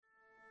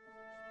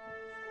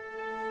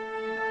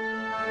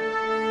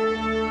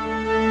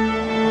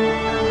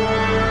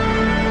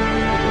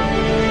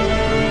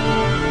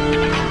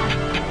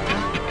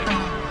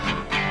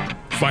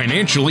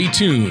Financially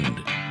Tuned.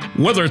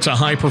 Whether it's a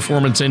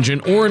high-performance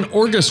engine or an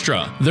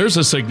orchestra, there's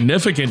a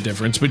significant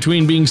difference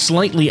between being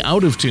slightly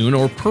out of tune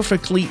or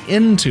perfectly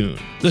in tune.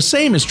 The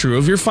same is true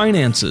of your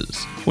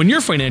finances. When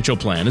your financial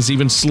plan is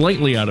even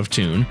slightly out of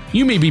tune,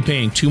 you may be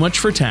paying too much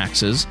for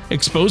taxes,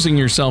 exposing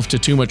yourself to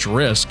too much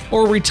risk,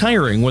 or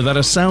retiring without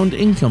a sound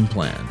income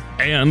plan.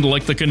 And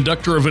like the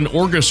conductor of an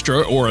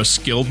orchestra or a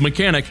skilled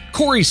mechanic,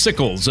 Corey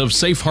Sickles of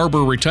Safe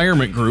Harbor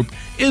Retirement Group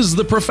is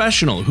the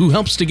professional who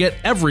helps to get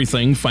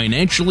everything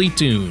financially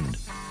tuned.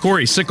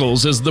 Corey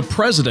Sickles is the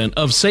president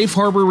of Safe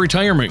Harbor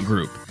Retirement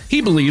Group.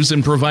 He believes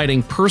in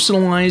providing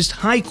personalized,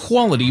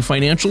 high-quality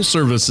financial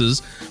services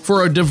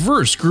for a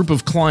diverse group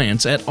of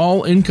clients at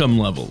all income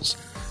levels.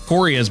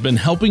 Corey has been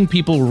helping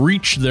people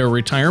reach their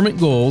retirement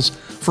goals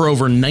for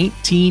over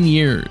 19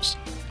 years.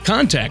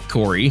 Contact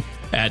Corey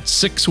at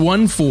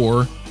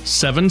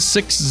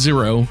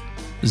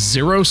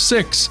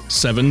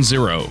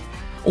 614-760-0670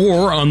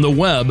 or on the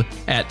web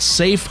at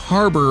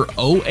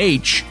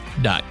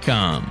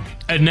safeharboroh.com.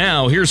 And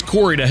now, here's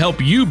Corey to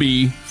help you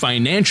be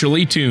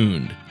financially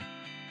tuned.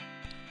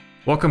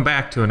 Welcome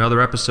back to another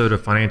episode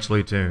of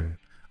Financially Tuned.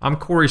 I'm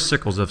Corey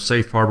Sickles of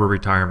Safe Harbor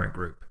Retirement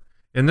Group.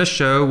 In this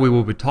show, we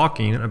will be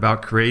talking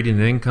about creating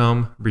an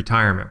income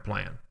retirement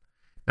plan.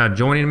 Now,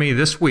 joining me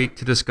this week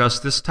to discuss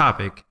this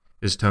topic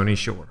is Tony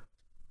Shore.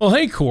 Well,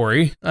 hey,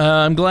 Corey.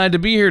 I'm glad to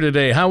be here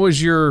today. How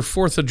was your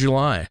 4th of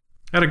July?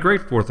 Had a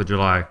great 4th of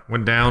July.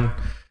 Went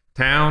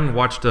downtown,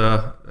 watched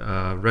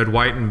Red,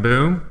 White, and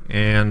Boom,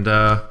 and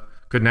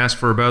couldn't ask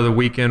for a better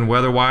weekend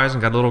weather-wise,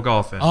 and got a little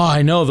golf in. Oh,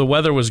 I know. The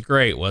weather was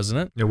great, wasn't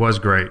it? It was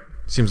great.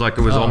 Seems like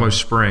it was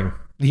almost spring.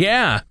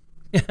 Yeah.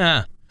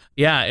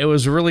 Yeah, it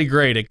was really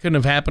great. It couldn't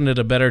have happened at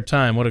a better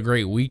time. What a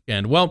great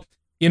weekend. Well,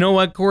 you know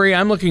what, Corey?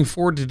 I'm looking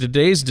forward to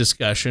today's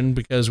discussion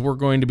because we're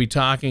going to be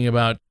talking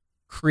about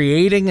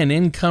creating an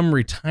income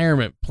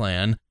retirement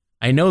plan.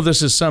 I know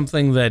this is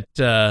something that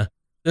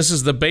this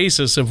is the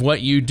basis of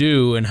what you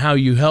do and how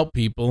you help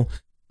people.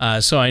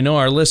 So I know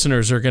our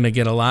listeners are going to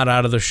get a lot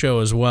out of the show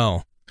as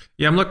well.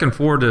 Yeah, I'm looking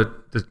forward to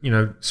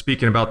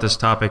speaking about this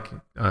topic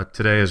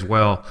today as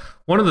well.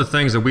 One of the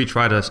things that we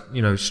try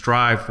to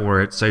strive for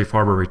at Safe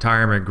Harbor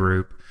Retirement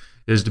Group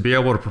is to be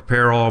able to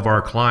prepare all of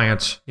our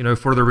clients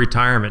for their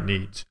retirement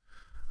needs.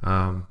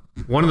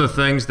 One of the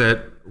things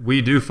that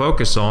we do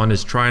focus on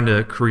is trying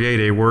to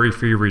create a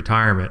worry-free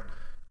retirement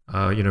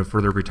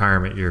for their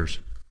retirement years.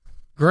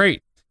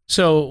 Great.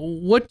 So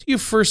what do you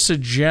first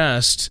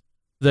suggest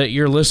that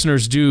your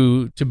listeners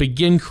do to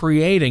begin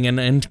creating an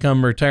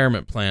income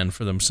retirement plan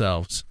for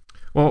themselves?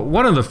 Well,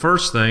 one of the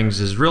first things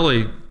is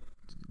really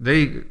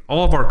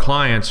all of our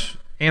clients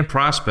and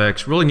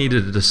prospects really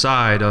needed to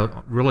decide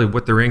really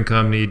what their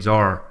income needs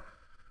are.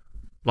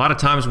 A lot of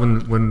times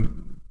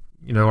when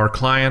our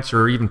clients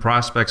or even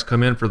prospects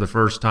come in for the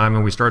first time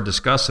and we start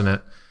discussing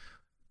it,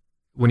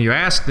 when you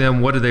ask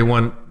them what do they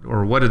want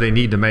or what do they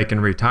need to make in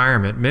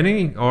retirement,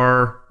 many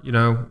are,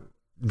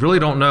 really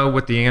don't know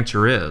what the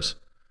answer is.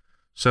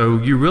 So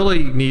you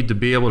really need to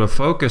be able to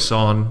focus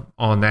on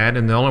that,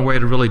 and the only way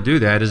to really do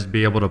that is to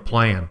be able to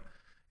plan. And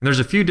there's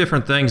a few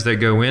different things that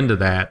go into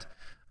that.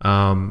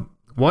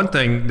 One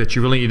thing that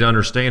you really need to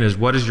understand is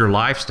what is your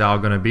lifestyle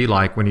going to be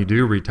like when you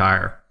do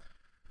retire?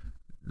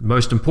 The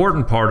most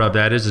important part of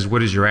that is what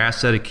does your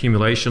asset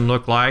accumulation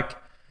look like?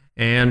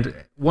 And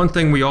one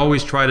thing we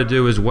always try to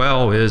do as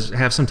well is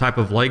have some type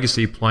of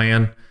legacy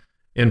plan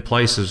in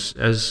place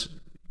as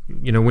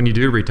when you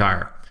do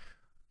retire.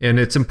 And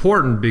it's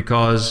important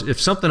because if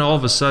something all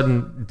of a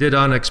sudden did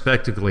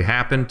unexpectedly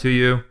happen to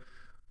you,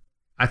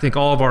 I think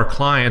all of our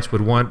clients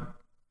would want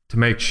to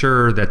make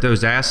sure that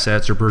those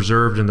assets are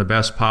preserved in the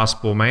best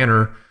possible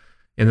manner,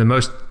 in the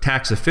most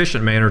tax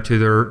efficient manner to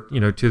their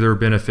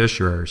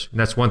beneficiaries. And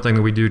that's one thing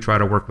that we do try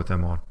to work with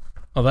them on.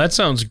 Oh, that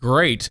sounds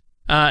great.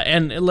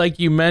 And like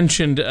you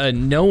mentioned,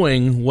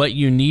 knowing what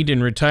you need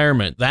in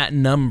retirement, that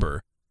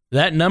number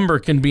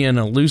can be an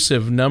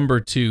elusive number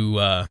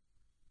to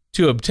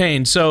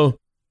obtain. So,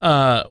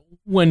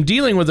 when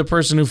dealing with a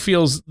person who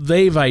feels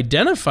they've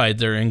identified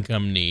their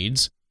income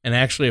needs and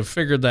actually have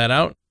figured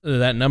that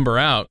number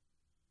out,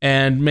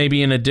 and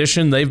maybe in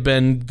addition, they've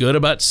been good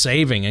about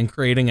saving and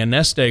creating a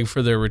nest egg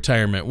for their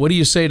retirement, what do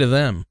you say to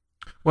them?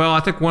 Well,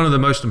 I think one of the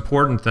most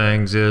important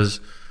things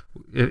is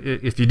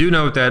if you do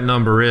know what that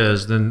number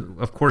is, then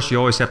of course you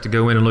always have to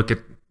go in and look at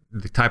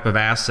the type of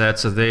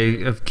assets that they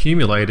have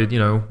accumulated,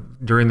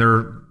 during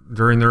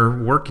their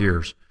work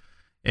years.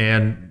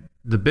 And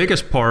the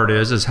biggest part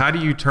is how do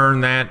you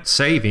turn that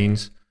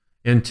savings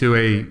into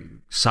a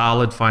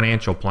solid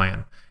financial plan?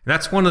 And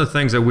that's one of the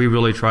things that we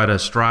really try to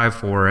strive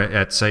for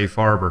at Safe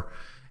Harbor.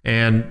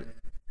 And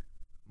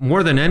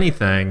more than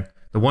anything,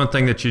 the one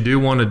thing that you do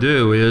want to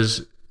do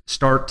is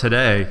start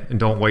today and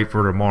don't wait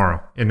for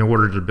tomorrow in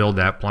order to build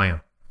that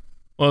plan.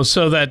 Well,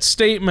 so that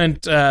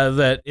statement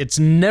that it's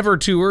never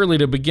too early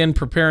to begin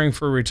preparing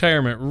for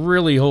retirement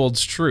really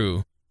holds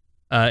true.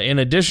 In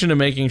addition to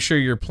making sure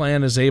your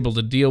plan is able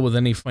to deal with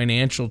any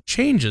financial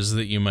changes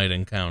that you might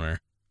encounter.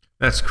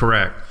 That's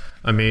correct.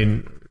 I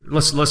mean,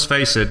 let's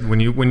face it. When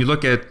you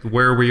look at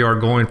where we are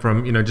going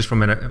from, just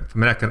from an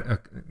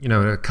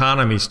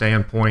economy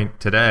standpoint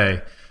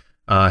today,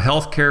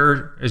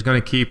 healthcare is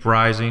going to keep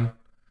rising.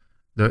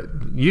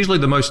 Usually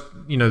the most,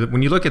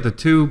 when you look at the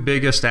two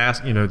biggest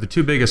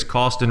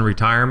costs in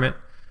retirement,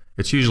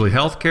 it's usually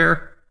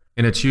healthcare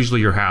and it's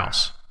usually your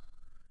house.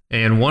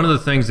 And one of the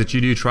things that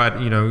you do try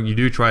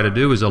to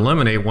do is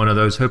eliminate one of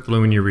those. Hopefully,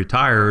 when you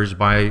retire, is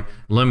by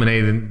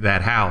eliminating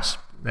that house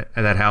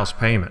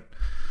payment.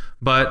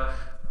 But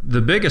the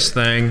biggest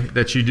thing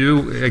that you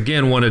do,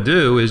 again, want to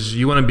do is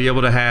you want to be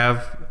able to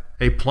have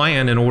a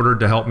plan in order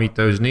to help meet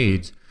those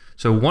needs.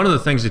 So one of the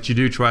things that you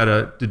do try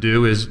to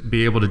do is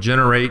be able to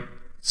generate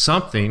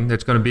something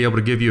that's going to be able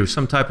to give you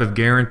some type of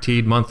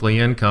guaranteed monthly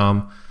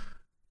income,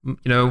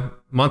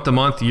 month to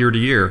month, year to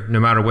year, no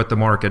matter what the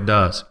market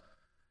does.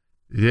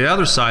 The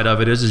other side of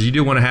it is you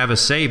do want to have a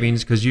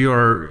savings, because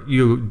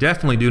you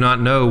definitely do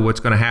not know what's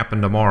going to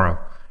happen tomorrow,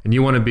 and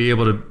you want to be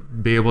able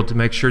to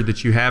make sure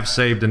that you have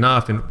saved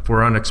enough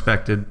for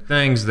unexpected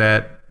things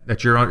that's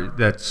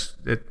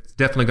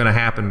definitely going to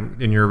happen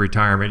in your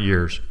retirement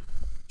years.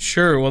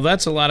 Sure. Well,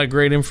 that's a lot of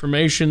great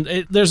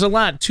information. There's a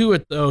lot to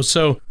it, though.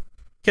 So,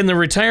 can the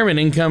retirement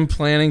income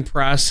planning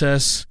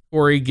process,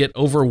 Corey, get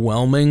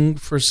overwhelming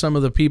for some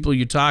of the people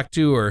you talk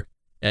to, or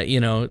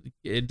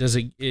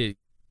it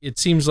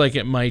seems like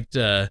it might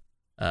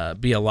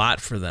be a lot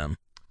for them?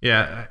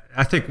 Yeah,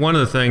 I think one of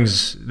the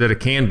things that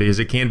it can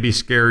be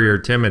scary or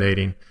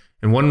intimidating.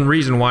 And one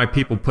reason why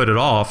people put it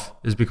off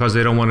is because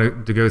they don't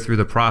want to go through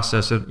the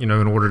process in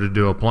order to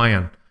do a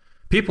plan.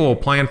 People will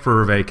plan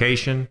for a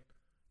vacation.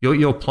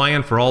 You'll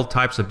plan for all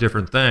types of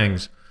different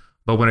things.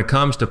 But when it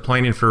comes to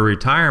planning for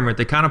retirement,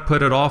 they kind of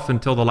put it off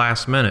until the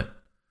last minute.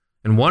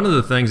 And one of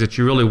the things that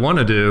you really want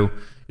to do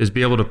is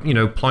be able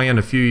to, plan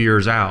a few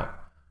years out.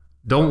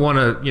 You don't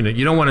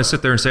want to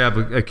sit there and say,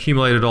 I've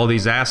accumulated all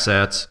these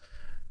assets,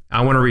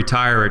 I want to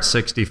retire at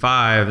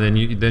 65.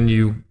 Then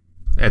you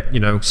at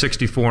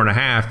 64 and a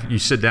half, you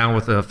sit down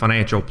with a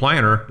financial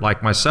planner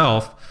like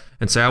myself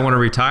and say, I want to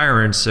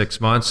retire in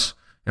 6 months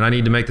and I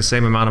need to make the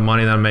same amount of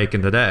money that I'm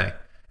making today.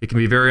 It can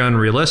be very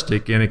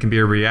unrealistic, and it can be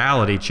a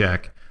reality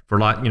check for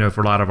a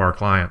lot of our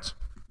clients.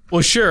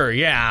 Well, sure.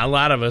 Yeah. A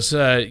lot of us,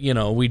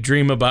 we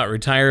dream about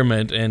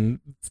retirement and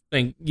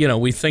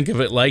we think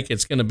of it like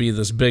it's going to be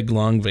this big,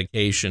 long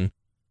vacation.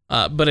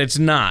 But it's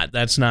not.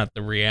 That's not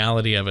the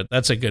reality of it.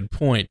 That's a good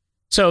point.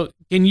 So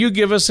can you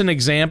give us an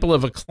example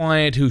of a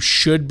client who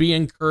should be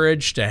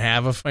encouraged to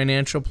have a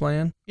financial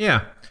plan?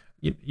 Yeah.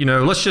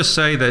 Let's just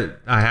say that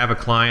I have a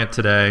client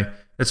today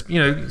that's,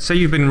 say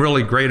you've been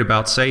really great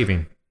about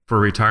saving for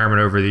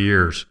retirement over the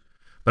years.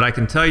 But I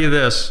can tell you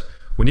this.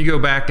 When you go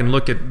back and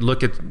look at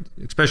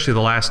especially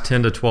the last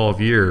 10 to 12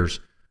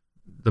 years,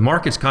 the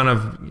market's kind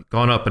of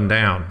gone up and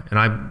down.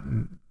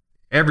 And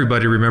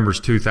everybody remembers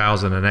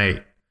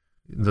 2008,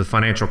 the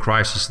financial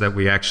crisis that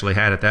we actually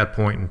had at that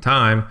point in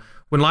time,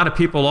 when a lot of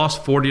people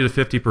lost 40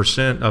 to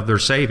 50% of their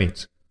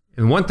savings.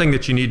 And one thing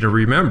that you need to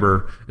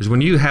remember is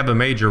when you have a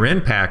major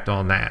impact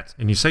on that,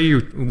 and you say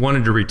you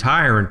wanted to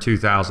retire in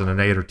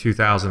 2008 or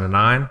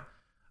 2009,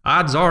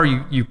 odds are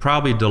you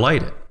probably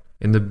delayed it.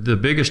 And the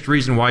biggest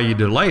reason why you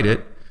delayed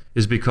it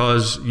is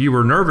because you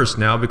were nervous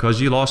now because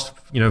you lost,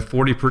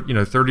 30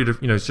 to,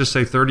 let's just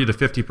say 30 to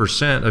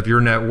 50% of your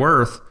net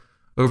worth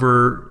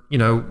over,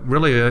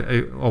 really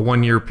a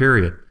 1 year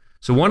period.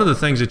 So one of the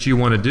things that you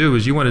want to do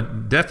is you want to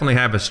definitely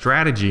have a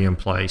strategy in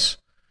place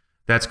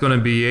that's going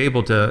to be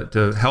able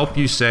to help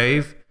you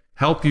save,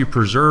 help you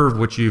preserve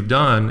what you've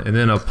done, and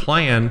then a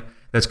plan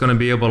that's going to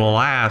be able to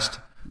last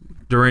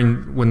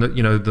during when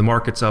the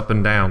market's up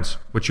and downs,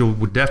 which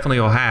you'll definitely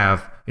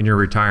have in your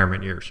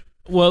retirement years.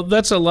 Well,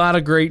 that's a lot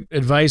of great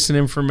advice and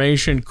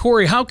information.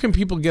 Corey, how can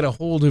people get a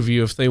hold of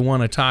you if they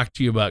want to talk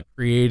to you about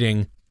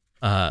creating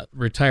a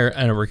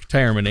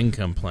retirement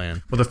income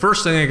plan? Well, the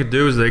first thing they could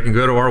do is they can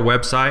go to our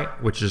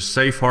website, which is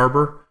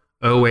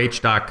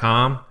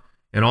safeharboroh.com.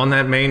 And on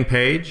that main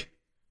page,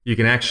 you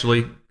can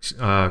actually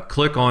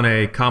click on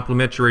a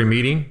complimentary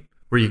meeting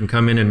where you can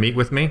come in and meet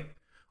with me.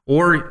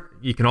 Or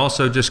you can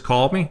also just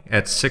call me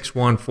at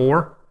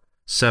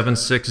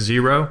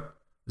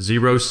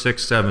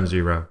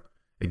 614-760-0670.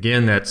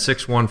 Again, that's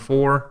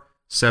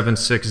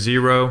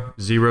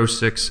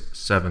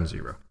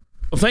 614-760-0670. Well,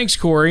 thanks,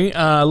 Corey.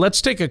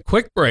 Let's take a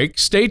quick break.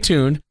 Stay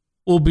tuned.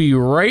 We'll be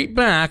right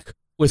back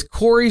with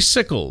Corey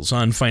Sickles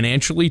on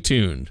Financially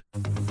Tuned.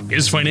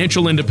 Is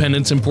financial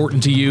independence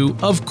important to you?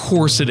 Of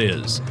course it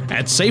is.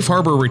 At Safe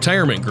Harbor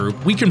Retirement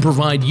Group, we can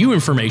provide you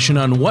information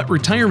on what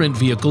retirement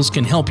vehicles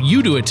can help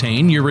you to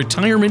attain your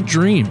retirement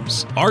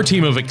dreams. Our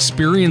team of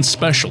experienced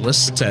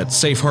specialists at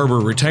Safe Harbor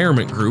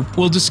Retirement Group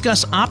will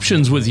discuss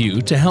options with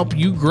you to help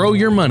you grow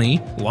your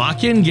money,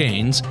 lock in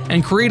gains,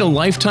 and create a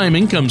lifetime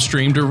income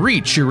stream to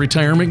reach your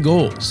retirement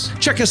goals.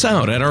 Check us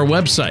out at our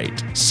website,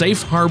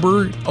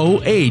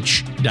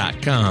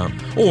 safeharboroh.com,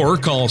 or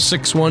call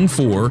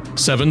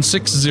 614-760-0670.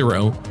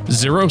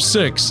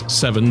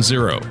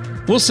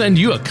 We'll send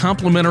you a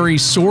complimentary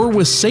Soar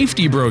with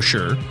Safety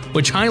brochure,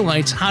 which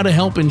highlights how to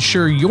help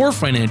ensure your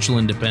financial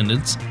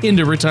independence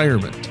into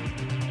retirement.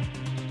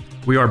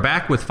 We are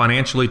back with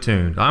Financially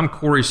Tuned. I'm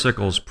Corey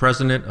Sickles,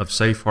 president of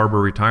Safe Harbor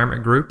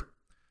Retirement Group.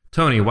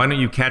 Tony, why don't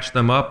you catch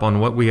them up on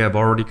what we have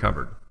already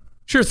covered?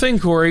 Sure thing,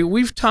 Corey.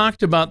 We've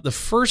talked about the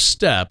first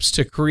steps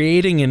to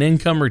creating an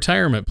income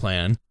retirement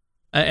plan,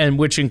 and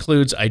which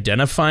includes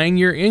identifying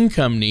your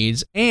income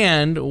needs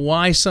and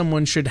why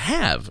someone should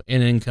have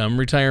an income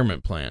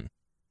retirement plan.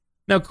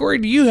 Now, Corey,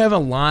 do you have a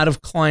lot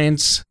of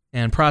clients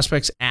and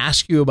prospects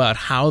ask you about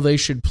how they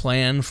should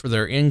plan for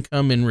their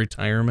income in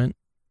retirement?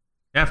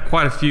 I have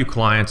quite a few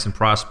clients and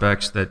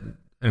prospects that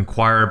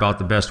inquire about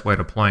the best way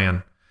to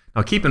plan.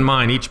 Now, keep in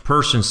mind, each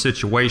person's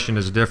situation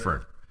is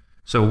different.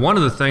 So one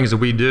of the things that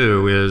we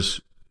do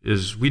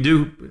is we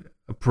do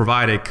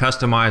provide a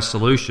customized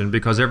solution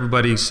because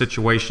everybody's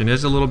situation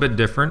is a little bit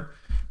different,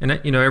 and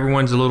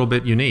everyone's a little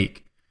bit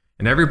unique,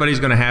 and everybody's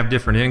going to have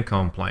different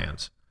income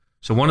plans.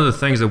 So one of the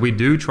things that we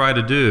do try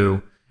to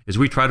do is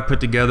we try to put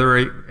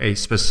together a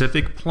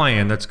specific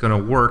plan that's going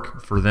to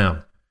work for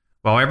them.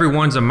 While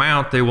everyone's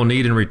amount they will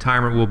need in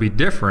retirement will be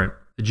different,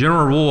 the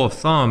general rule of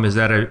thumb is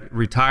that a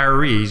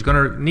retiree is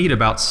going to need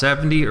about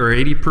 70 or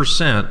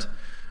 80%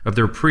 of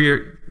their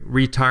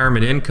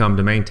pre-retirement income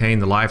to maintain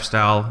the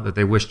lifestyle that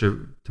they wish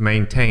to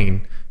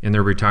maintain in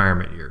their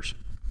retirement years.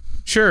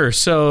 Sure.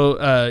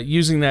 So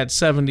using that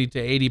 70 to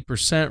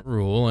 80%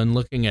 rule and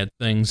looking at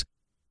things,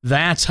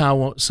 that's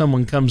how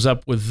someone comes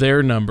up with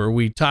their number.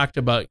 We talked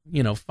about,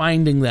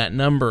 finding that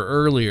number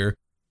earlier.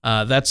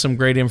 That's some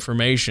great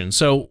information.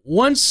 So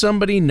once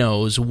somebody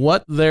knows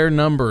what their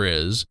number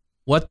is,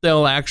 what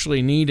they'll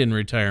actually need in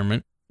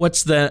retirement,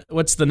 what's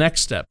the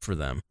next step for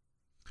them?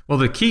 Well,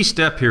 the key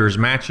step here is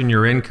matching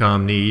your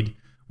income need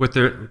with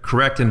the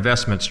correct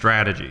investment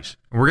strategies.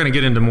 And we're going to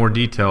get into more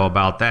detail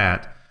about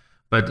that.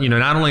 But,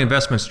 not only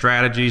investment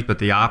strategies, but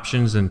the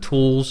options and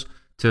tools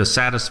to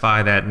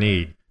satisfy that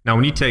need. Now,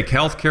 when you take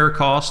healthcare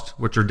costs,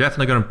 which are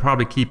definitely going to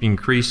probably keep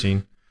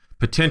increasing,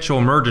 potential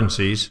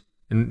emergencies,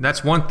 and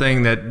that's one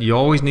thing that you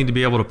always need to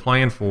be able to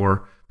plan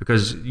for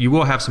because you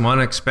will have some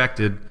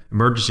unexpected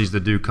emergencies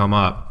that do come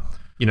up.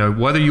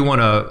 Whether you want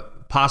to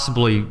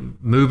possibly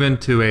move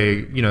into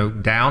a,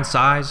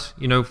 downsize,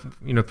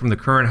 from the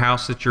current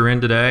house that you're in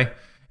today.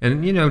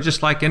 And,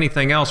 just like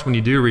anything else, when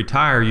you do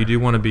retire, you do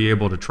want to be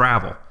able to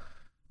travel.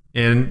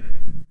 And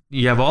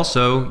you have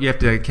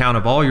to account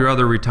of all your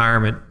other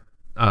retirement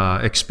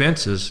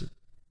expenses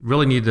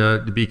really need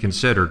to be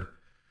considered.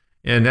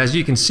 And as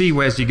you can see,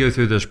 as you go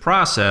through this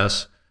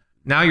process,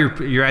 now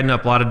you're adding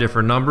up a lot of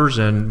different numbers,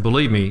 and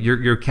believe me,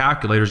 your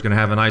calculator is going to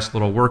have a nice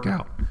little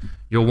workout.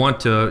 You'll want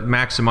to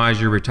maximize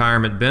your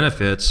retirement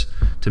benefits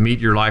to meet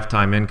your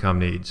lifetime income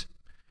needs.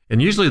 And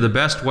usually the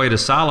best way to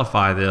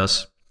solidify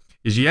this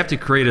is you have to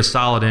create a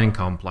solid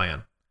income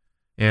plan.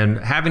 And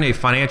having a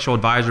financial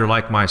advisor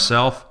like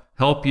myself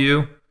help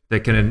you that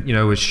can,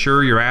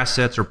 assure your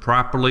assets are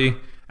properly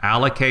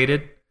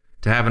allocated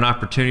to have an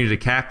opportunity to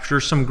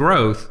capture some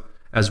growth,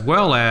 as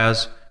well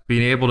as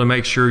being able to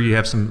make sure you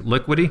have some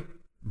liquidity,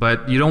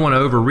 but you don't want to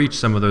overreach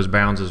some of those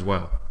bounds as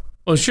well.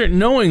 Well, sure.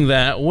 Knowing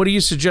that, what do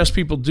you suggest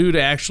people do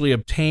to actually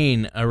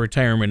obtain a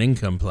retirement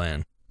income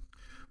plan?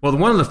 Well,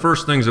 one of the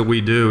first things that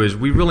we do is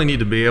we really need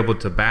to be able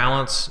to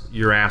balance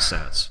your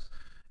assets.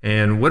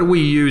 And what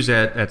we use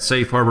at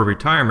Safe Harbor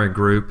Retirement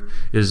Group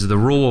is the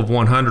Rule of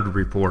 100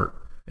 report.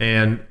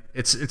 And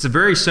it's a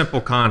very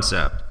simple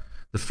concept.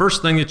 The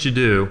first thing that you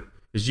do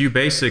is you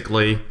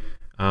basically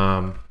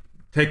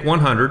take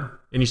 100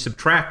 and you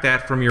subtract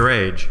that from your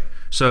age.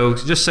 So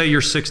just say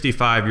you're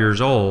 65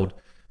 years old.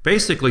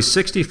 Basically,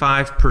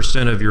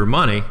 65% of your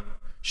money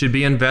should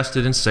be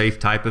invested in safe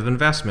type of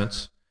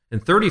investments,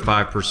 and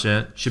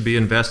 35% should be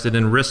invested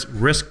in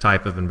risk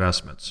type of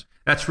investments.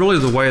 That's really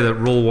the way that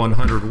Rule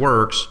 100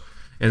 works,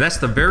 and that's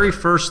the very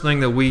first thing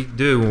that we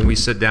do when we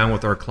sit down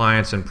with our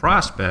clients and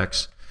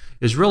prospects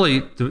is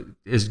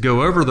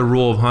go over the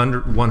Rule of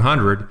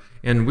 100,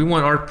 and we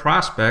want our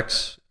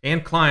prospects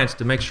and clients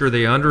to make sure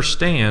they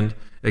understand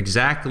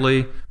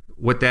exactly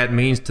what that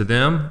means to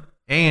them.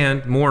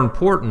 And more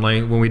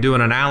importantly, when we do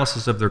an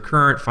analysis of their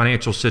current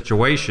financial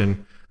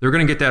situation, they're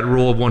going to get that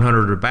Rule of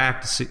 100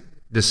 back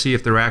to see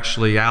if they're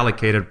actually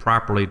allocated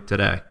properly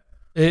today.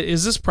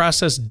 Is this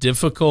process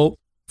difficult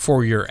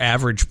for your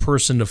average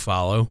person to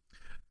follow?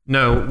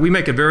 No, we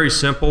make it very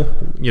simple.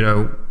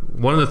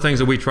 One of the things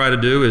that we try to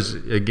do is,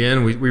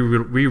 again, we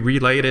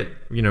relay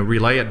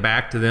it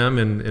back to them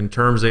in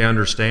terms they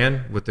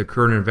understand with the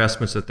current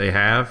investments that they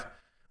have.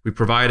 We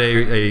provide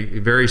a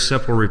very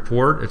simple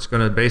report. It's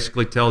going to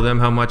basically tell them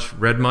how much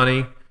red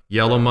money,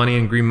 yellow money,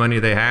 and green money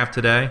they have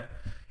today.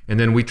 And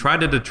then we try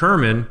to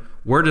determine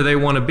where do they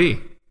want to be.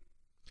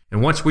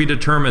 And once we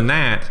determine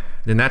that,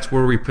 then that's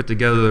where we put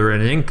together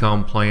an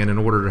income plan in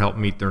order to help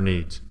meet their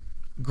needs.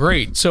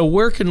 Great. So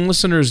where can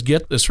listeners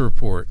get this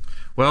report?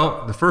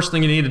 Well, the first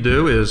thing you need to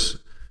do is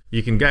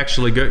you can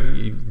actually go,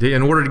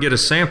 in order to get a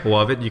sample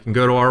of it, you can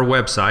go to our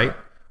website,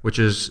 which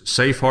is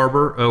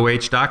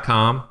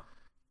safeharboroh.com.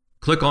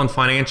 click on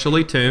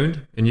Financially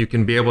Tuned, and you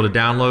can be able to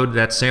download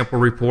that sample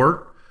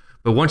report.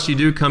 But once you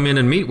do come in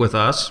and meet with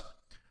us,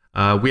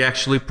 we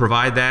actually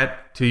provide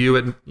that to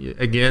you,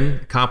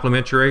 again,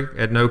 complimentary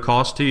at no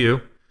cost to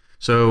you.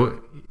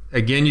 So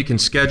again, you can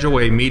schedule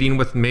a meeting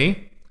with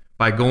me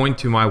by going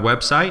to my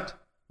website,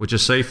 which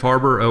is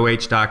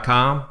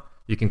safeharboroh.com.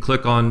 You can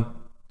click on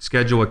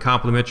Schedule a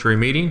Complimentary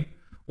Meeting,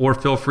 or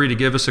feel free to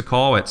give us a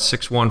call at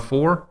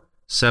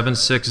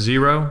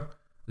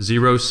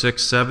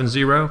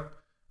 614-760-0670.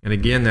 And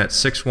again,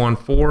 that's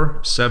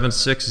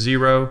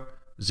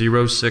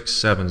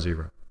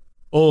 614-760-0670.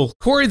 Oh,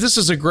 Corey, this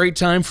is a great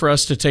time for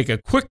us to take a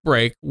quick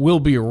break. We'll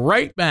be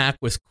right back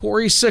with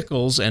Corey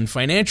Sickles and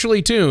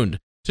Financially Tuned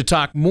to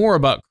talk more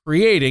about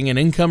creating an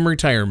income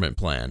retirement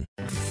plan.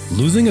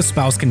 Losing a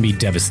spouse can be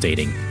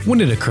devastating. When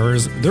it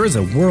occurs, there is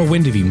a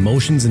whirlwind of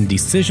emotions and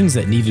decisions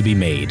that need to be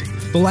made.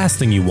 The last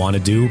thing you want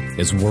to do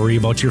is worry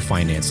about your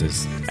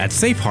finances. At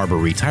Safe Harbor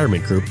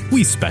Retirement Group,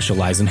 we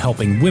specialize in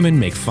helping women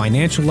make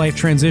financial life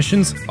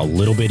transitions a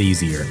little bit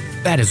easier.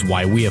 That is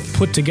why we have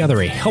put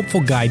together a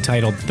helpful guide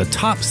titled The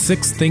Top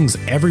 6 Things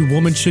Every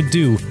Woman Should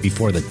Do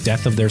Before the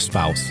Death of Their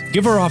Spouse.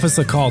 Give our office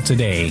a call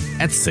today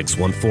at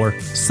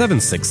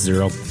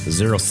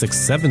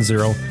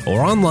 614-760-0670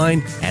 or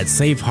online at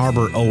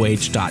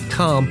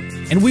safeharboroh.com,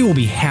 and we will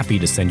be happy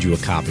to send you a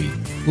copy.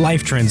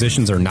 Life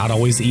transitions are not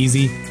always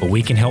easy, but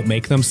we can help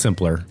make them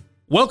simpler.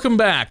 Welcome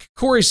back.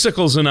 Corey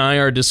Sickles and I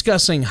are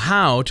discussing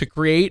how to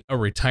create a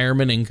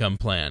retirement income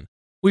plan.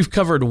 We've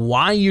covered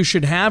why you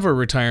should have a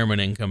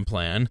retirement income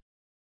plan,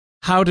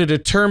 how to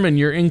determine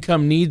your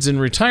income needs in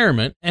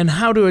retirement, and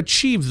how to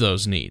achieve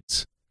those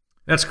needs.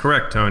 That's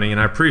correct, Tony, and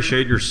I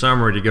appreciate your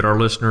summary to get our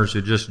listeners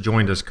who just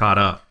joined us caught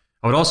up.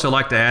 I would also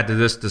like to add to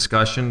this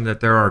discussion that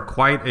there are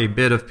quite a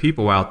bit of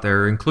people out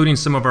there, including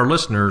some of our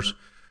listeners,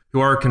 who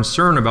are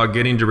concerned about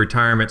getting to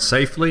retirement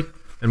safely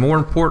and, more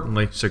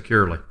importantly,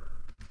 securely.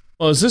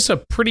 Well, is this a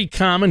pretty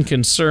common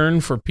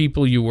concern for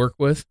people you work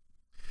with?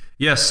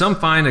 Yes, some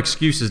find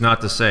excuses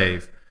not to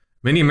save.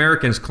 Many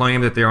Americans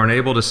claim that they are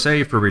unable to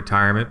save for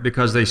retirement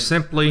because they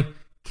simply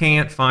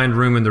can't find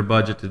room in their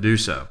budget to do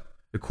so.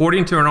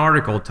 According to an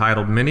article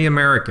titled "Many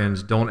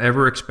Americans Don't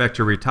Ever Expect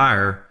to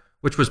Retire,"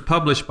 which was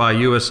published by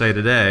USA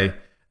Today,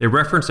 they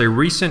reference a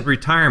recent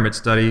retirement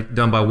study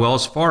done by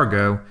Wells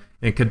Fargo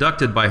and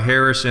conducted by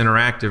Harris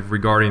Interactive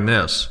regarding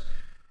this.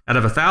 Out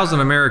of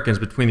 1,000 Americans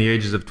between the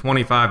ages of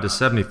 25 to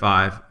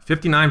 75,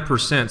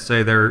 59%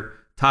 say their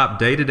top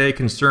day-to-day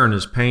concern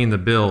is paying the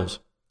bills.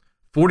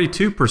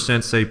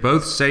 42% say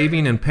both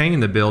saving and paying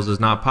the bills is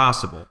not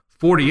possible.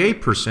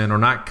 48% are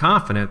not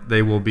confident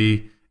they will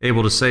be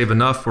able to save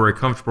enough for a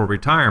comfortable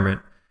retirement.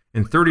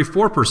 And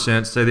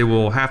 34% say they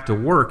will have to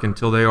work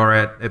until they are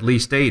at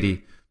least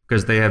 80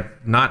 because they have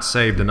not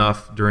saved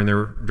enough during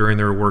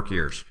their work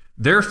years.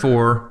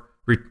 Therefore,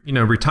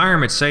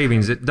 retirement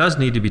savings, it does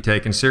need to be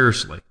taken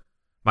seriously.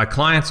 My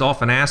clients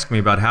often ask me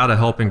about how to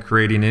help in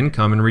creating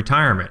income in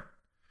retirement.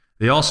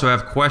 They also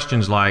have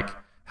questions like,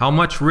 how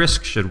much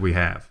risk should we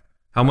have?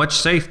 How much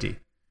safety?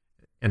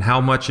 And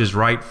how much is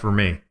right for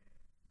me?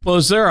 Well,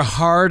 is there a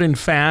hard and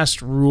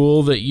fast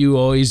rule that you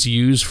always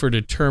use for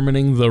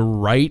determining the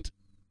right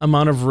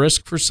amount of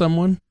risk for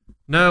someone?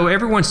 No,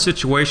 everyone's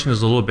situation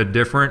is a little bit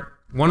different.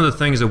 One of the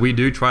things that we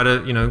do try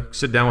to,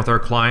 sit down with our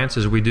clients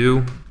is we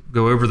do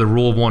go over the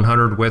rule of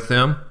 100 with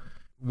them.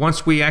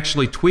 Once we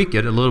actually tweak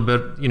it a little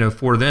bit,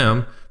 for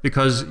them,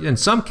 because in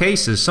some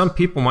cases, some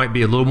people might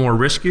be a little more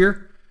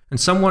riskier and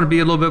some want to be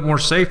a little bit more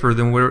safer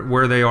than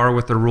where they are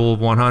with the rule of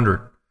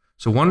 100.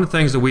 So one of the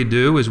things that we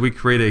do is we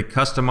create a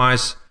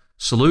customized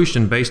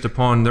solution based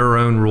upon their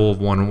own rule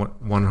of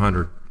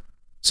 100.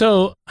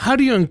 So how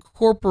do you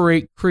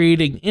incorporate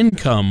creating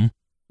income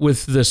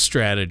with this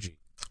strategy?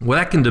 Well,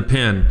 that can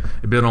depend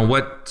a bit on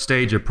what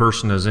stage a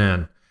person is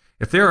in.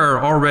 If they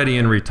are already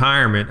in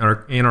retirement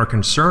and are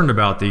concerned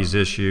about these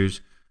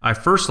issues, I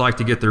first like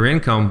to get their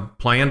income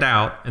planned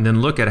out and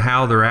then look at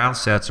how their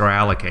assets are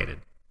allocated.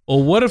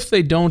 Well, what if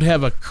they don't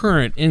have a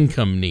current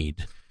income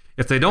need?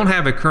 If they don't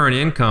have a current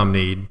income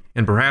need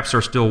and perhaps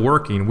are still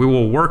working, we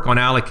will work on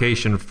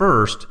allocation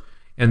first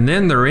and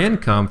then their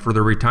income for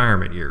their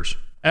retirement years.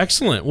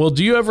 Excellent. Well,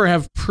 do you ever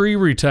have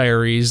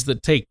pre-retirees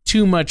that take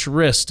too much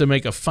risk to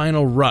make a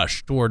final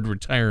rush toward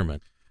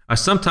retirement? I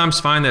sometimes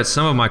find that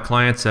some of my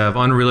clients have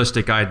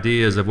unrealistic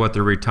ideas of what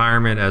their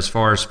retirement as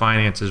far as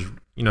finances,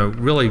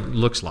 really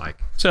looks like.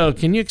 So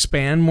can you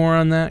expand more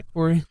on that,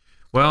 Corey?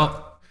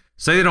 Well,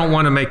 say they don't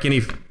want to make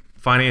any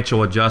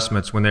financial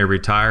adjustments when they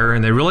retire,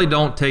 and they really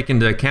don't take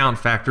into account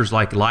factors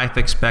like life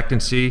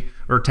expectancy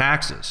or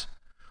taxes.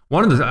 I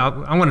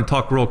want to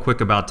talk real quick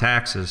about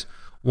taxes.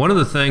 One of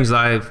the things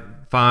I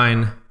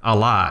find a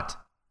lot,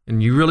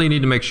 and you really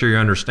need to make sure you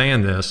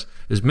understand this,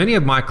 is many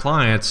of my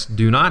clients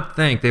do not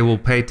think they will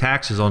pay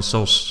taxes on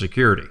Social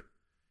Security.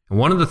 And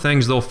one of the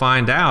things they'll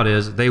find out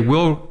is they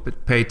will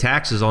pay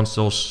taxes on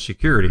Social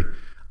Security.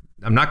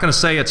 I'm not going to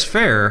say it's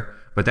fair,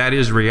 but that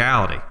is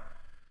reality.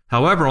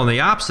 However, on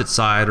the opposite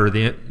side, or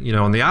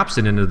on the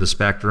opposite end of the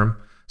spectrum,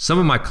 Some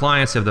of my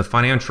clients have the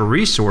financial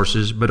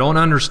resources but don't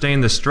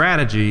understand the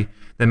strategy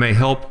that may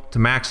help to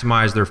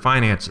maximize their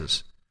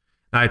finances.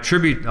 I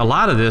attribute a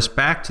lot of this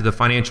back to the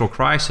financial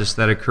crisis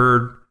that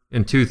occurred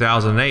in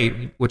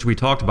 2008, which we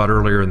talked about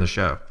earlier in the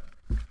show.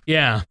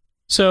 Yeah.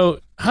 So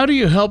how do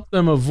you help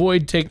them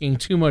avoid taking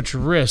too much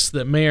risk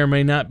that may or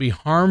may not be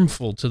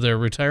harmful to their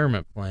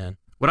retirement plan?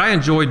 What I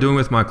enjoy doing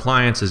with my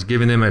clients is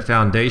giving them a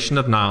foundation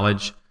of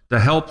knowledge to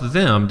help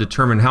them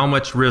determine how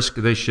much risk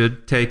they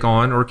should take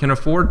on or can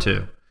afford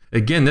to.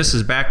 Again, this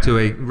is back to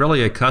a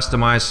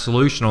customized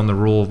solution on the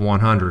Rule of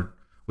 100.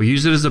 We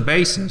use it as a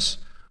basis,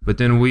 but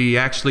then we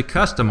actually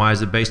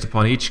customize it based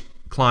upon each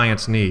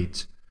client's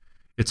needs.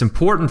 It's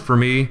important for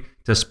me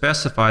to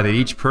specify that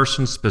each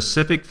person's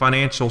specific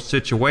financial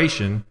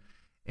situation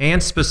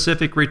and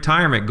specific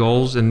retirement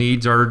goals and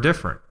needs are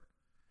different.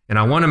 And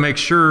I want to make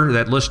sure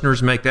that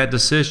listeners make that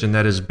decision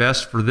that is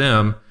best for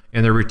them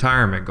and their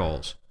retirement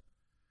goals.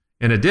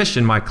 In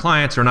addition, my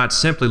clients are not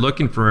simply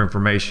looking for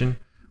information,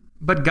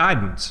 but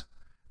guidance.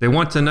 They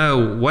want to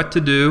know what to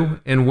do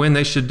and when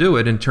they should do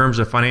it in terms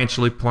of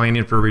financially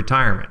planning for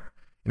retirement.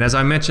 And as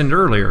I mentioned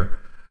earlier,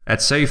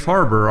 at Safe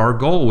Harbor, our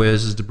goal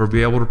is to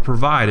be able to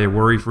provide a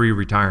worry-free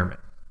retirement.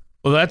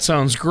 Well, that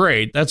sounds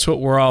great. That's what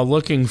we're all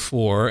looking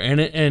for.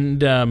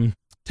 And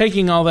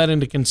taking all that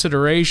into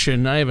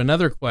consideration, I have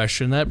another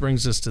question. That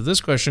brings us to this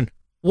question.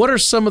 What are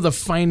some of the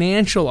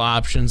financial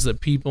options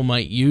that people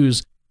might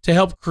use to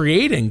help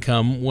create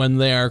income when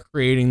they are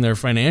creating their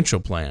financial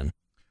plan?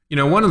 You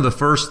know, one of the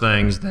first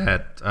things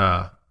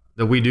that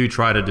we do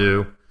try to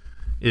do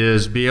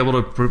is be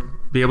able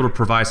to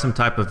provide some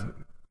type of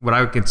what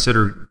I would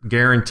consider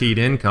guaranteed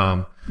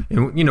income.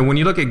 And you know, when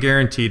you look at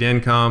guaranteed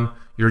income,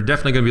 you're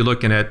definitely going to be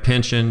looking at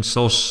pension,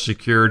 Social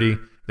Security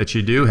that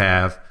you do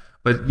have,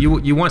 but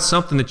you want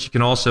something that you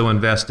can also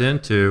invest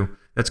into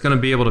that's going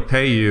to be able to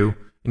pay you,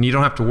 and you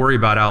don't have to worry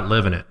about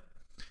outliving it.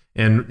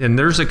 And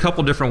there's a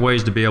couple different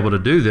ways to be able to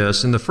do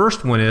this. And the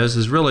first one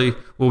is really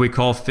what we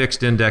call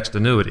fixed indexed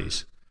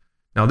annuities.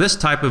 Now, this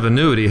type of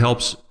annuity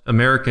helps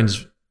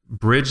Americans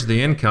bridge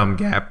the income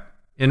gap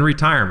in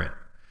retirement.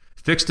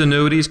 Fixed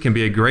annuities can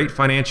be a great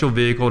financial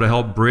vehicle to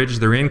help bridge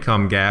their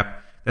income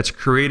gap that's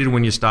created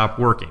when you stop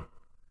working.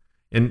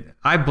 And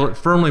I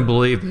firmly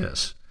believe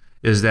this,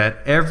 is that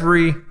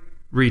every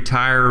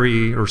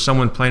retiree or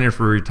someone planning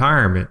for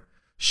retirement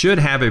should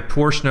have a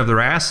portion of their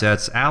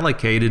assets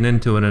allocated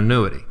into an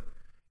annuity.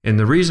 And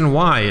the reason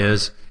why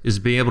is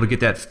being able to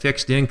get that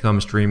fixed income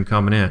stream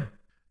coming in.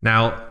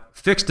 Now,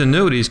 fixed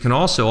annuities can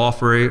also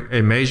offer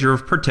a measure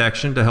of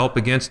protection to help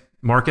against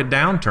market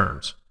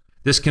downturns.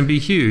 This can be a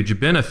huge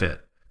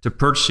benefit to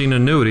purchasing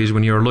annuities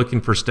when you are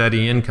looking for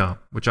steady income,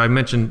 which I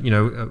mentioned,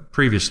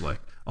 previously.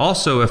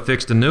 Also, a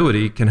fixed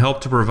annuity can help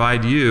to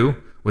provide you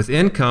with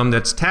income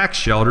that's tax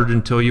sheltered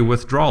until you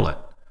withdraw it.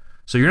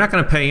 So you're not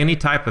going to pay any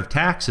type of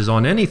taxes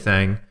on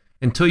anything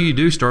until you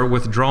do start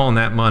withdrawing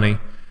that money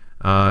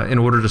in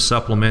order to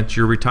supplement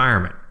your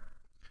retirement.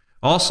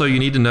 Also, you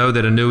need to know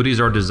that annuities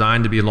are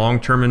designed to be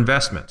long-term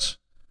investments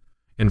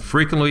and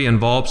frequently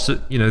involve,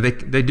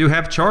 they do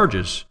have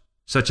charges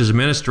such as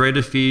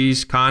administrative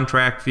fees,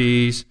 contract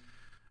fees,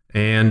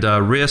 and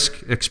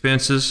risk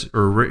expenses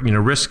or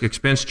risk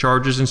expense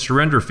charges and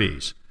surrender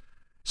fees.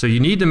 So you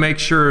need to make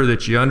sure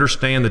that you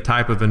understand the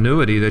type of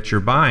annuity that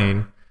you're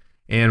buying.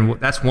 And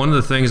that's one of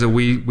the things that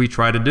we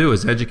try to do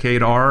is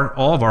educate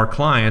all of our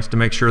clients to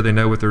make sure they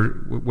know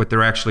what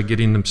they're actually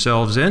getting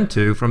themselves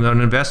into from an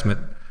investment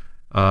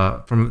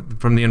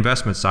from the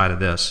investment side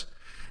of this.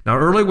 Now,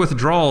 early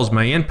withdrawals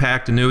may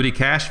impact annuity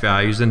cash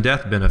values and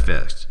death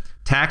benefits.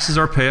 Taxes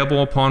are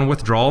payable upon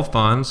withdrawal of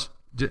funds.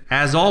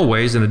 As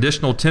always, an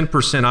additional 10%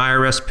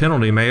 IRS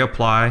penalty may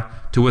apply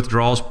to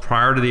withdrawals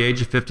prior to the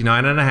age of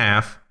 59 and a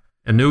half.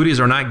 Annuities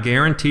are not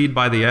guaranteed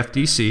by the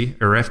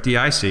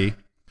FDIC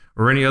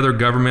or any other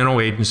governmental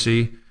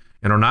agency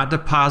and are not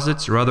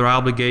deposits or other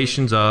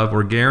obligations of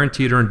or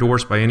guaranteed or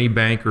endorsed by any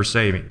bank or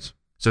savings.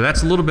 So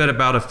that's a little bit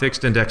about a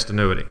fixed indexed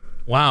annuity.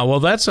 Wow, well,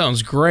 that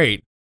sounds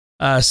great.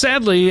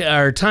 Sadly,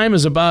 our time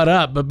is about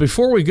up, but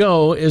before we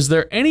go, is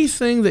there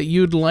anything that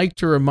you'd like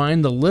to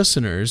remind the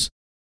listeners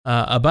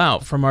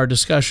about from our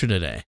discussion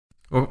today?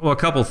 Well, a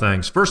couple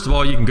things. First of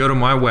all, you can go to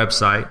my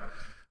website,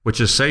 which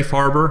is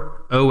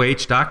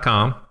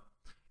safeharboroh.com,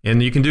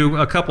 and you can do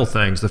a couple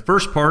things. The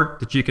first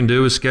part that you can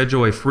do is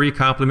schedule a free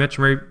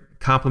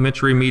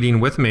complimentary meeting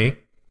with me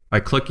by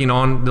clicking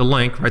on the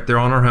link right there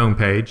on our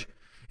homepage.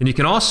 And you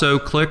can also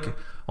click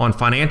on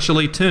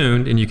Financially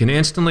Tuned, and you can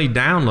instantly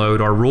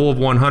download our Rule of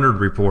 100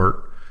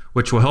 report,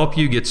 which will help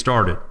you get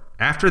started.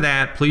 After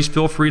that, please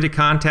feel free to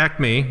contact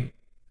me.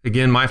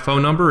 Again, my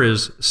phone number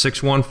is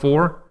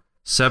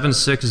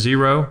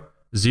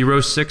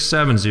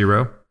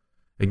 614-760-0670.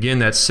 Again,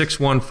 that's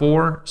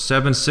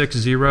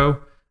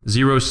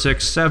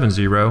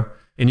 614-760-0670.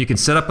 And you can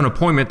set up an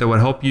appointment that would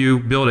help you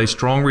build a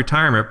strong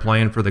retirement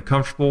plan for the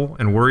comfortable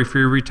and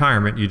worry-free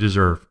retirement you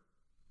deserve.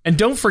 And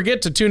don't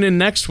forget to tune in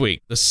next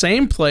week, the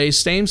same place,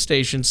 same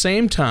station,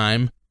 same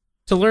time,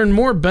 to learn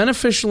more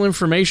beneficial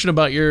information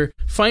about your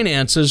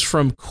finances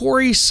from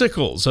Corey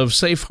Sickles of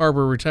Safe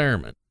Harbor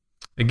Retirement.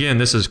 Again,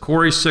 this is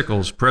Corey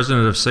Sickles,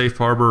 President of Safe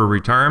Harbor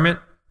Retirement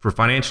for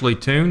Financially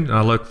Tuned, and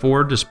I look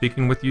forward to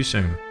speaking with you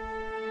soon.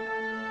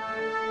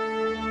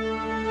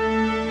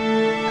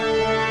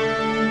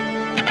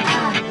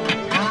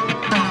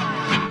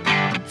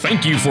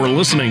 Thank you for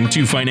listening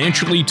to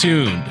Financially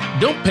Tuned.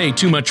 Don't pay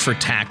too much for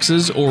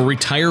taxes or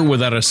retire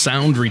without a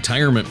sound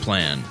retirement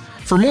plan.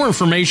 For more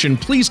information,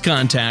 please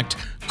contact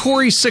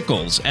Corey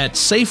Sickles at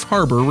Safe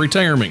Harbor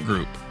Retirement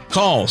Group.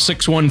 Call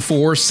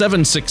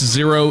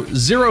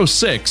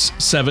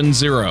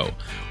 614-760-0670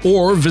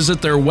 or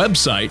visit their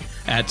website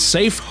at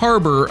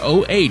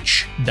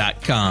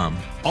safeharboroh.com.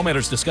 All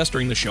matters discussed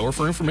during the show are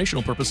for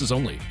informational purposes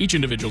only. Each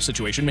individual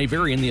situation may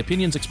vary, and the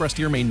opinions expressed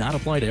here may not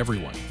apply to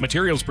everyone.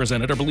 Materials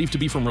presented are believed to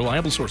be from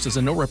reliable sources,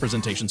 and no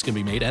representations can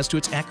be made as to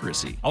its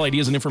accuracy. All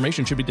ideas and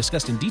information should be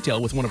discussed in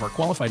detail with one of our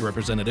qualified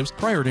representatives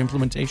prior to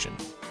implementation.